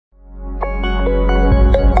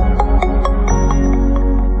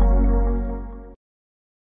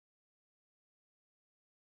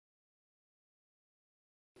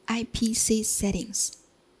IPC settings.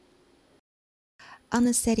 On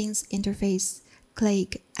the Settings interface,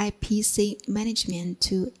 click IPC Management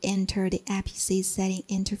to enter the IPC setting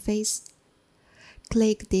interface.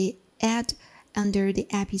 Click the Add under the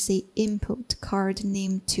IPC input card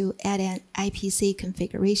name to add an IPC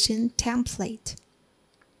configuration template.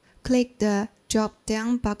 Click the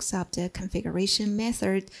drop-down box of the configuration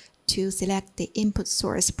method to select the input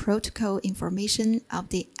source protocol information of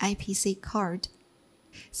the IPC card.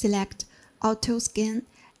 Select Auto Scan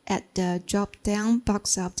at the drop-down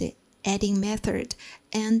box of the Adding method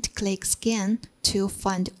and click Scan to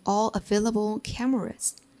find all available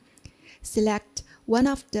cameras. Select one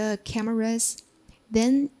of the cameras,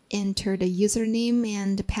 then enter the username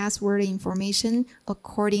and password information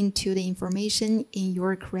according to the information in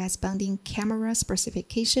your corresponding camera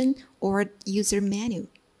specification or user manual.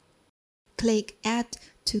 Click Add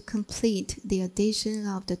to complete the addition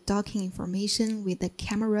of the docking information with the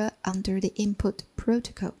camera under the input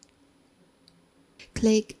protocol.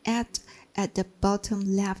 Click Add at the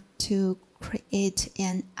bottom left to create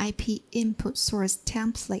an IP input source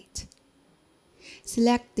template.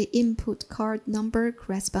 Select the input card number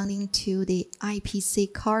corresponding to the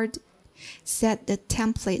IPC card. Set the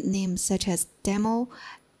template name such as Demo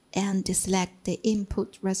and select the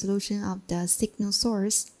input resolution of the signal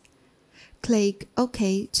source. Click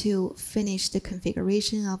OK to finish the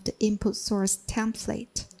configuration of the input source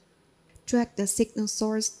template. Drag the signal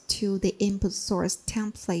source to the input source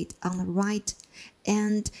template on the right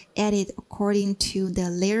and add it according to the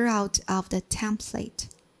layout of the template.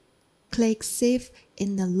 Click Save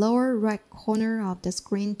in the lower right corner of the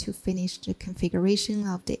screen to finish the configuration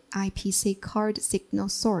of the IPC card signal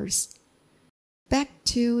source. Back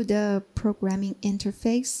to the programming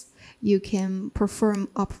interface, you can perform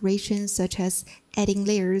operations such as adding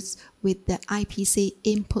layers with the IPC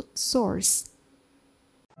input source.